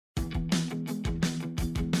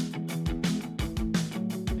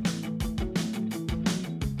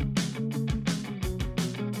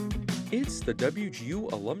It's the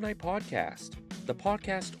WGU Alumni Podcast, the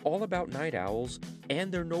podcast all about night owls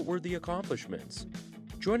and their noteworthy accomplishments.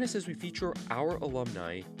 Join us as we feature our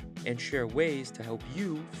alumni and share ways to help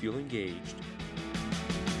you feel engaged.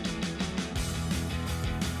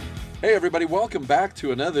 Hey everybody, welcome back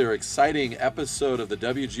to another exciting episode of the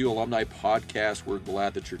WGU Alumni Podcast. We're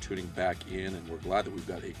glad that you're tuning back in, and we're glad that we've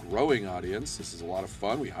got a growing audience. This is a lot of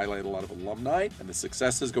fun. We highlight a lot of alumni and the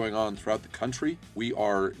successes going on throughout the country. We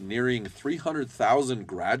are nearing 300,000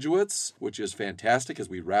 graduates, which is fantastic as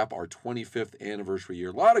we wrap our 25th anniversary year.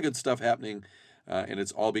 A lot of good stuff happening. And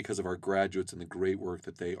it's all because of our graduates and the great work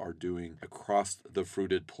that they are doing across the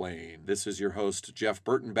fruited plain. This is your host, Jeff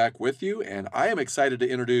Burton, back with you, and I am excited to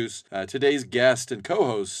introduce today's guest and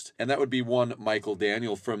co-host, and that would be one Michael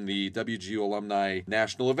Daniel from the WGU Alumni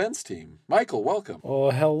National Events Team. Michael, welcome.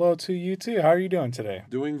 Well, hello to you too. How are you doing today?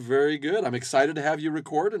 Doing very good. I'm excited to have you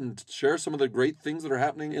record and share some of the great things that are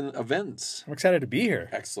happening in events. I'm excited to be here.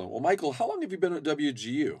 Excellent. Well, Michael, how long have you been at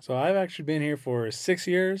WGU? So I've actually been here for 6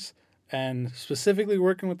 years. And specifically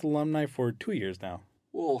working with alumni for 2 years now.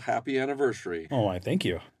 Well, happy anniversary. Oh, I thank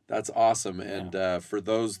you. That's awesome. And for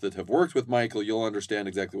those that have worked with Michael, you'll understand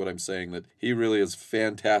exactly what I'm saying, that he really is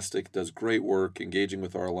fantastic, does great work engaging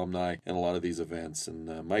with our alumni in a lot of these events.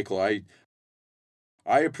 And Michael,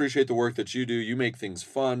 I appreciate the work that you do. You make things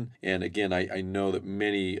fun. And again, I know that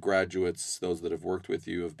many graduates, those that have worked with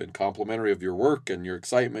you, have been complimentary of your work and your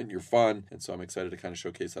excitement, your fun. And so I'm excited to kind of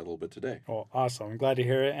showcase that a little bit today. Oh, awesome. I'm glad to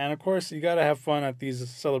hear it. And of course, you got to have fun at these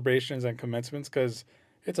celebrations and commencements because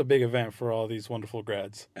it's a big event for all these wonderful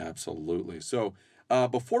grads. Absolutely. So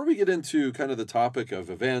before we get into kind of the topic of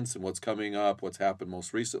events and what's coming up, what's happened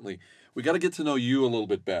most recently, we got to get to know you a little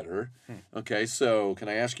bit better. Okay, so can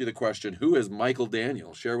I ask you the question, who is Michael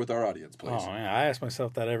Daniel? Share with our audience, please. Oh, man, I ask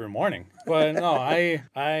myself that every morning. But no,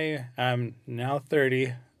 I am now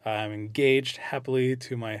 30. I'm engaged happily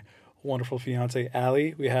to my wonderful fiance,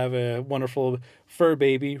 Allie. We have a wonderful fur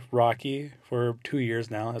baby, Rocky, for 2 years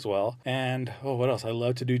now as well. And, what else? I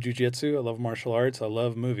love to do jiu-jitsu. I love martial arts. I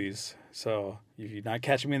love movies. So if you're not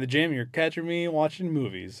catching me in the gym, you're catching me watching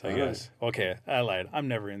movies, I guess. Right. Okay, I lied. I'm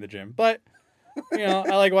never in the gym. But,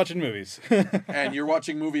 I like watching movies. And you're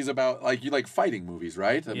watching movies about, you like fighting movies,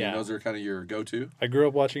 right? I mean, those are kind of your go-to? I grew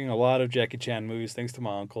up watching a lot of Jackie Chan movies, thanks to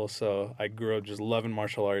my uncle. So I grew up just loving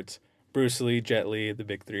martial arts. Bruce Lee, Jet Li, the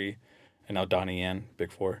big three. And now Donnie Yen,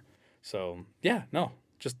 big four. So,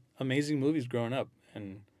 just amazing movies growing up.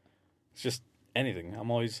 And it's just anything.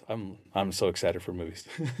 I'm so excited for movies.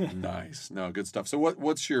 Nice. No, good stuff. So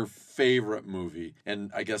what's your favorite movie? And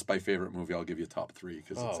I guess by favorite movie, I'll give you a top three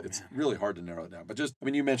because it's really hard to narrow it down. But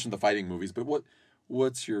you mentioned the fighting movies, but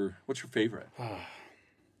what's your favorite?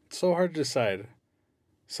 It's so hard to decide.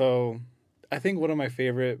 So I think one of my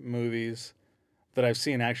favorite movies that I've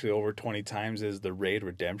seen actually over 20 times is The Raid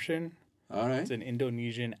Redemption. All right. It's an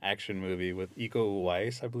Indonesian action movie with Iko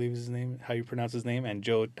Uwais, I believe is his name, how you pronounce his name, and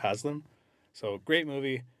Joe Taslim. So great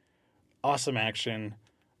movie, awesome action.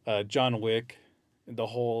 John Wick, the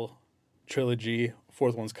whole trilogy,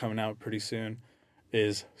 fourth one's coming out pretty soon,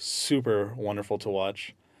 is super wonderful to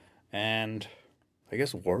watch. And I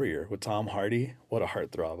guess Warrior with Tom Hardy, what a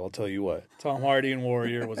heartthrob, I'll tell you what. Tom Hardy in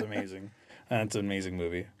Warrior was amazing. And it's an amazing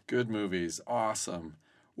movie. Good movies. Awesome.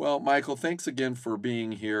 Well, Michael, thanks again for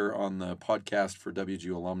being here on the podcast for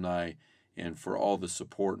WGU Alumni and for all the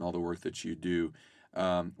support and all the work that you do.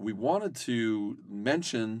 We wanted to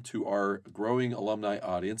mention to our growing alumni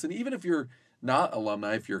audience, and even if you're not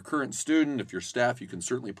alumni, if you're a current student, if you're staff, you can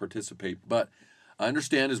certainly participate. But I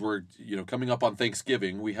understand as we're coming up on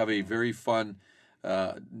Thanksgiving, we have a very fun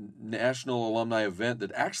national alumni event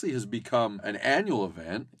that actually has become an annual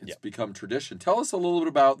event. It's become tradition. Tell us a little bit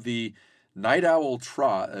about the Night Owl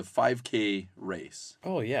Trot, a 5K race.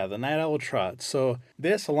 Oh, yeah, the Night Owl Trot. So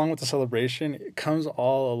this, along with the celebration, it comes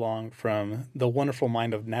all along from the wonderful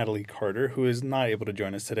mind of Natalie Carter, who is not able to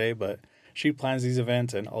join us today, but she plans these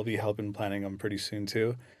events, and I'll be helping planning them pretty soon,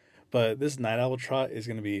 too. But this Night Owl Trot is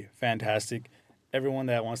going to be fantastic. Everyone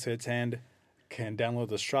that wants to attend can download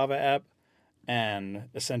the Strava app and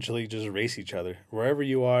essentially just race each other. Wherever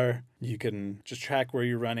you are, you can just track where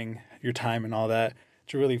you're running, your time and all that.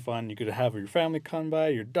 It's really fun. You could have your family come by,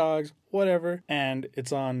 your dogs, whatever. And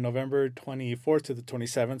it's on November 24th to the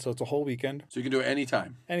 27th, so it's a whole weekend. So you can do it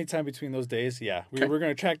anytime? Anytime between those days, yeah. Okay. We're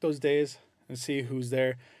going to track those days and see who's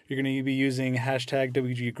there. You're going to be using hashtag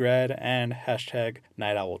WGGrad and hashtag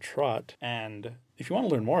Night Owl Trot. And if you want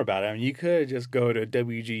to learn more about it, you could just go to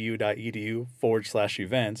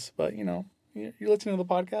wgu.edu/events. But, you're listening to the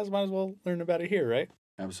podcast, might as well learn about it here, right?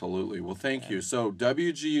 Absolutely. Well, thank you. So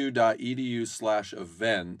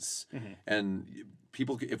wgu.edu/events, and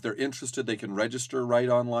people, if they're interested, they can register right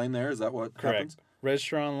online there. Is that what happens?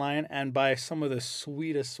 Register online and buy some of the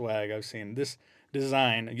sweetest swag I've seen. This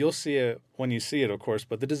design, you'll see it when you see it, of course,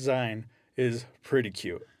 but the design is pretty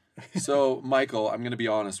cute. So, Michael, I'm going to be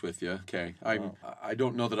honest with you. Okay, I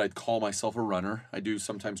don't know that I'd call myself a runner. I do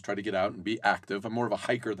sometimes try to get out and be active. I'm more of a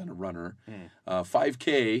hiker than a runner.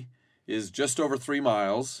 5K is just over 3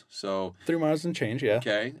 miles. So 3 miles and change, yeah.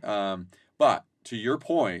 Okay, but to your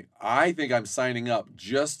point, I think I'm signing up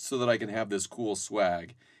just so that I can have this cool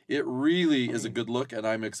swag. It really is a good look, and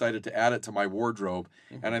I'm excited to add it to my wardrobe,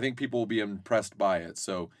 and I think people will be impressed by it.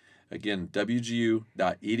 So, again,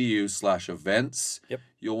 wgu.edu/events. Yep.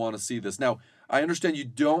 You'll want to see this. Now, I understand you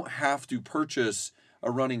don't have to purchase a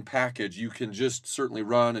running package. You can just certainly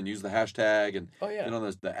run and use the hashtag and get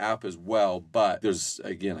on the app as well. But there's,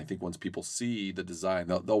 again, I think once people see the design,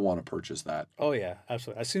 they'll want to purchase that. Oh, yeah,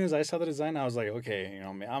 absolutely. As soon as I saw the design, I was like, okay,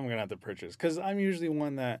 I'm going to have to purchase. Because I'm usually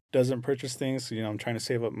one that doesn't purchase things. I'm trying to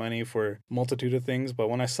save up money for a multitude of things. But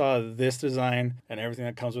when I saw this design and everything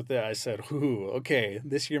that comes with it, I said, ooh, okay,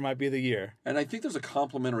 this year might be the year. And I think there's a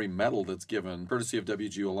complimentary medal that's given, courtesy of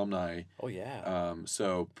WGU alumni. Oh, yeah.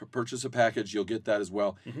 So purchase a package, you'll get that as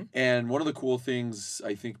well. And one of the cool things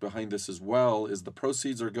I think behind this as well is the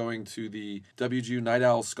proceeds are going to the WGU Night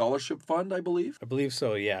Owl Scholarship Fund, I believe. I believe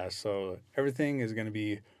so, yeah. So everything is going to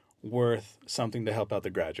be worth something to help out the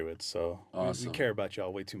graduates. So awesome. we care about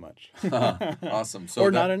y'all way too much. Awesome. So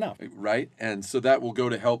not enough. Right. And so that will go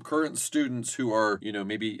to help current students who are,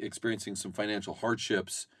 maybe experiencing some financial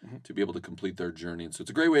hardships to be able to complete their journey. And so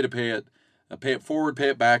it's a great way to pay it. Pay it forward, pay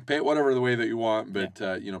it back, pay it whatever the way that you want, but,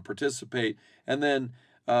 participate. And then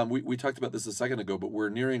we talked about this a second ago, but we're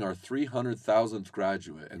nearing our 300,000th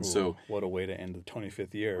graduate. And so what a way to end the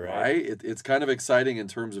 25th year, right? Right. It's kind of exciting in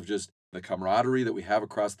terms of just the camaraderie that we have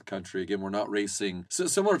across the country. Again, we're not racing. So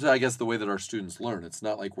similar to, I guess, the way that our students learn. It's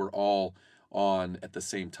not like we're all on at the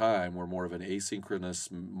same time. We're more of an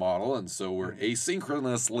asynchronous model. And so we're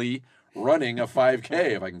asynchronously running a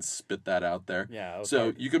 5K, if I can spit that out there. Yeah.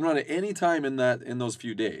 So you can run at any time in those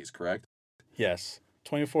few days, correct? Yes.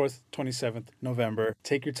 24th, 27th, November.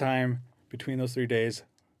 Take your time between those 3 days.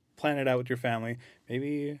 Plan it out with your family.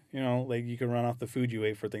 Maybe, you can run off the food you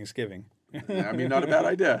ate for Thanksgiving. I mean, not a bad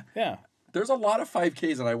idea. Yeah. There's a lot of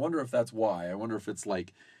 5Ks, and I wonder if that's why. I wonder if it's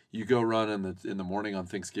like you go run in the morning on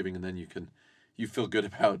Thanksgiving, and then you feel good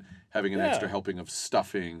about having an extra helping of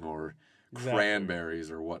stuffing or cranberries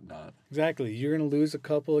or whatnot. Exactly. You're going to lose a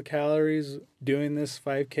couple of calories doing this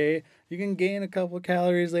 5K. You can gain a couple of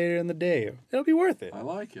calories later in the day. It'll be worth it. I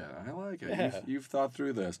like it. Yeah. You've thought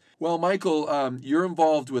through this. Well, Michael, you're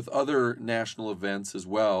involved with other national events as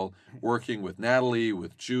well, working with Natalie,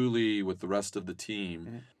 with Julie, with the rest of the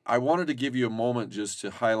team. I wanted to give you a moment just to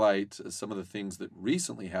highlight some of the things that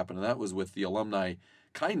recently happened, and that was with the Alumni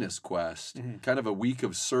Kindness Quest, kind of a week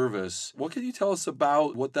of service. What can you tell us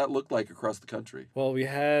about what that looked like across the country? Well, we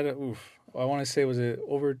had, I want to say, was it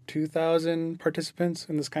over 2,000 participants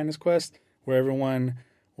in this Kindness Quest, where everyone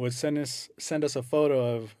would send us a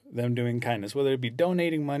photo of them doing kindness, whether it be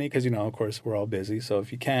donating money, because, of course, we're all busy. So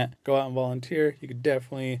if you can't go out and volunteer, you could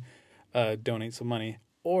definitely donate some money.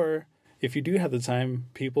 Or if you do have the time,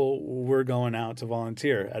 people were going out to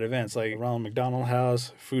volunteer at events like Ronald McDonald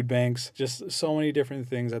House, food banks, just so many different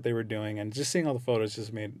things that they were doing. And just seeing all the photos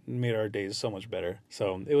just made our days so much better.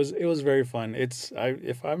 So it was very fun.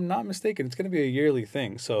 If I'm not mistaken, it's going to be a yearly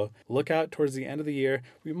thing. So look out towards the end of the year.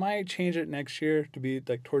 We might change it next year to be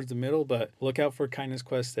like towards the middle, but look out for Kindness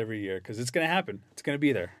Quest every year because it's going to happen. It's going to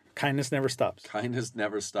be there. Kindness never stops. Kindness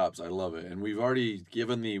never stops. I love it. And we've already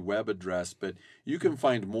given the web address, but you can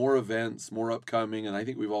find more events, more upcoming, and I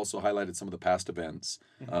think we've also highlighted some of the past events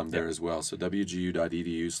there as well. So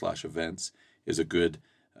wgu.edu/events is a good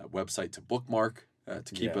website to bookmark,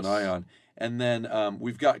 to keep an eye on. And then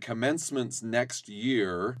we've got commencements next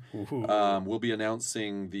year. We'll be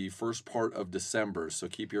announcing the first part of December, so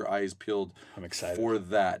keep your eyes peeled for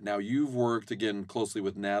that. Now, you've worked, again, closely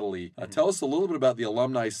with Natalie. Tell us a little bit about the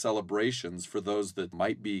alumni celebrations for those that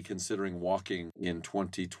might be considering walking in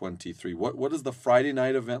 2023. What does the Friday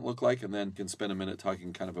night event look like? And then you can spend a minute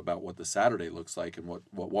talking kind of about what the Saturday looks like and what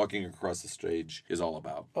walking across the stage is all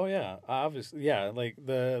about. Oh, yeah. Obviously, yeah. Like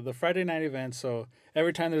the Friday night event, so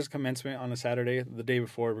every time there's a commencement on a Saturday, the day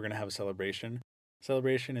before, we're going to have a celebration.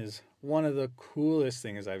 Celebration is one of the coolest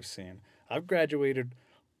things I've seen. I've graduated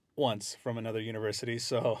once from another university,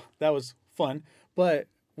 so that was fun. But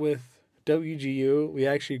with WGU, we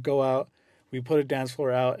actually go out, we put a dance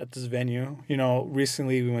floor out at this venue.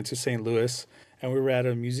 Recently we went to St. Louis, and we were at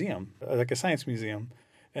a museum, like a science museum.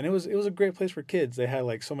 And it was a great place for kids. They had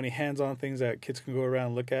like so many hands-on things that kids can go around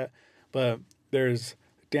and look at. But There's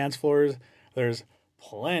dance floors. There's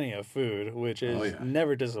plenty of food, which is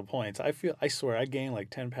never disappoints. I swear I gain like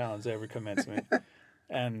 10 pounds every commencement.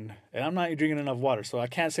 And I'm not drinking enough water, so I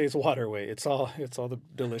can't say it's water weight. It's all the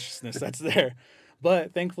deliciousness that's there.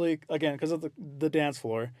 But thankfully, again, because of the dance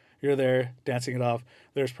floor, you're there dancing it off.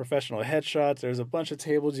 There's professional headshots. There's a bunch of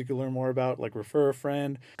tables you can learn more about, like refer a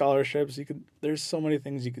friend, scholarships. There's so many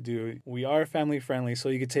things you could do. We are family friendly, so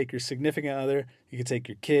you could take your significant other, you could take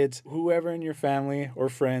your kids, whoever in your family or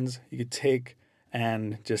friends, you could take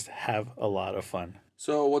and just have a lot of fun.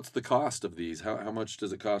 So what's the cost of these? How much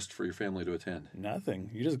does it cost for your family to attend?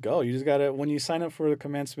 Nothing. You just go. You just got to, when you sign up for the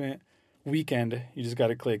commencement weekend, you just got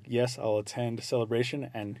to click, yes, I'll attend celebration,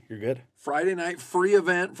 and you're good. Friday night, free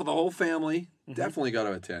event for the whole family. Definitely got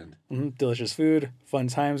to attend. Delicious food, fun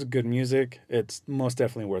times, good music. It's most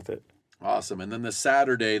definitely worth it. Awesome. And then the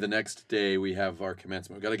Saturday, the next day, we have our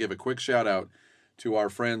commencement. We've got to give a quick shout out to our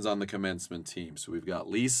friends on the commencement team. So we've got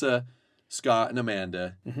Lisa, Scott, and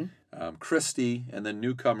Amanda, Christy, and then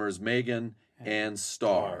newcomers Megan and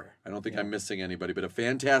Star. I don't think I'm missing anybody, but a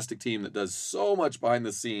fantastic team that does so much behind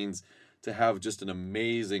the scenes to have just an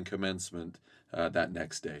amazing commencement that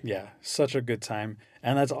next day. Yeah, such a good time.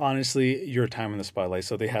 And that's honestly your time in the spotlight.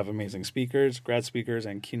 So they have amazing speakers, grad speakers,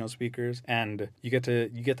 and keynote speakers. And you get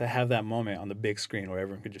to have that moment on the big screen where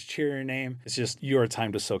everyone can just cheer your name. It's just your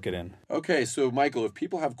time to soak it in. Okay, so Michael, if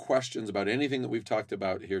people have questions about anything that we've talked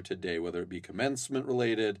about here today, whether it be commencement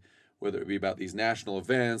related, whether it be about these national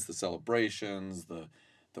events, the celebrations, the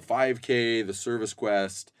 5K, the Service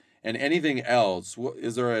Quest, and anything else,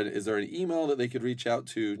 is there an email that they could reach out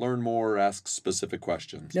to learn more or ask specific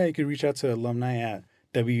questions? Yeah, you could reach out to alumni at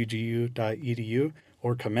wgu.edu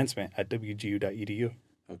or commencement at wgu.edu.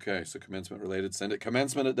 Okay, so commencement related, send it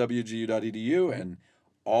commencement at wgu.edu, and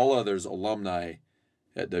all others alumni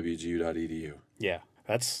at wgu.edu. Yeah,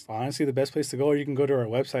 that's honestly the best place to go. Or you can go to our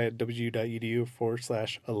website at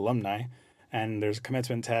wgu.edu/alumni, and there's a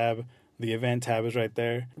commencement tab. The event tab is right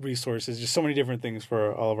there. Resources, just so many different things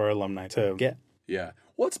for all of our alumni to get. Yeah.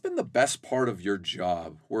 What's been the best part of your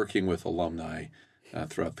job working with alumni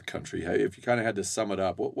throughout the country? If you kind of had to sum it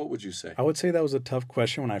up, what would you say? I would say that was a tough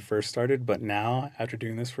question when I first started, but now, after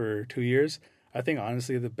doing this for 2 years, I think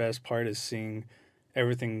honestly the best part is seeing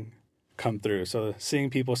everything come through. So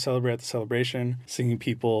seeing people celebrate the celebration, seeing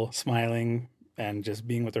people smiling and just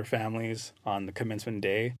being with their families on the commencement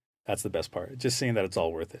day, that's the best part. Just seeing that it's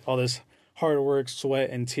all worth it. All this hard work,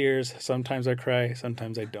 sweat, and tears. Sometimes I cry,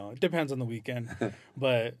 sometimes I don't. It depends on the weekend.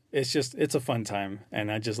 But it's a fun time.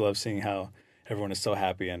 And I just love seeing how everyone is so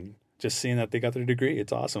happy and just seeing that they got their degree.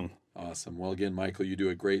 It's awesome. Awesome. Well, again, Michael, you do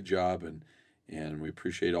a great job, and we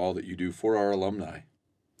appreciate all that you do for our alumni.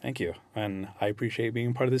 Thank you. And I appreciate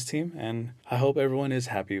being part of this team, and I hope everyone is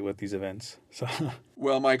happy with these events. So,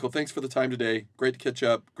 well, Michael, thanks for the time today. Great to catch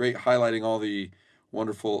up. Great highlighting all the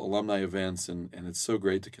wonderful alumni events, and it's so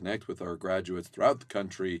great to connect with our graduates throughout the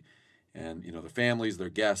country and, the families, their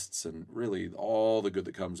guests, and really all the good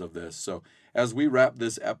that comes of this. So as we wrap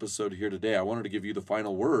this episode here today, I wanted to give you the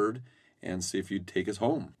final word and see if you'd take us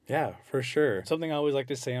home. Yeah, for sure. Something I always like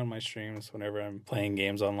to say on my streams whenever I'm playing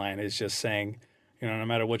games online is just saying, no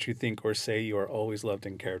matter what you think or say, you are always loved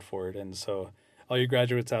and cared for. And so all you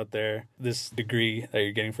graduates out there, this degree that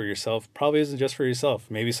you're getting for yourself probably isn't just for yourself.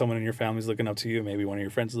 Maybe someone in your family is looking up to you. Maybe one of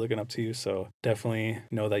your friends is looking up to you. So definitely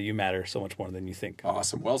know that you matter so much more than you think.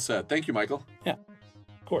 Awesome. Well said. Thank you, Michael. Yeah,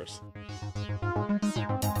 of course.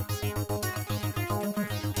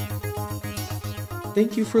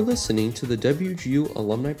 Thank you for listening to the WGU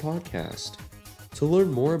Alumni Podcast. To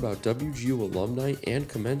learn more about WGU alumni and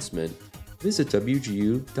commencement, visit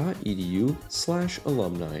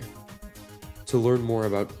wgu.edu/alumni. To learn more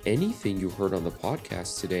about anything you heard on the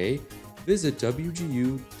podcast today, visit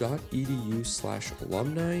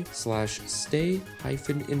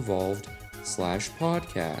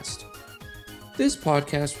wgu.edu/alumni/stay-involved/podcast. This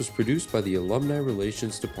podcast was produced by the Alumni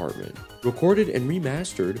Relations Department, recorded and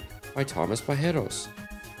remastered by Thomas Pajeros.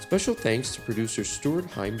 Special thanks to producers Stuart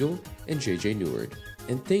Heimdall and JJ Neward.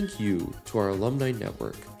 And thank you to our alumni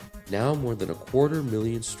network, now more than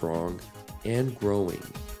 250,000 strong and growing.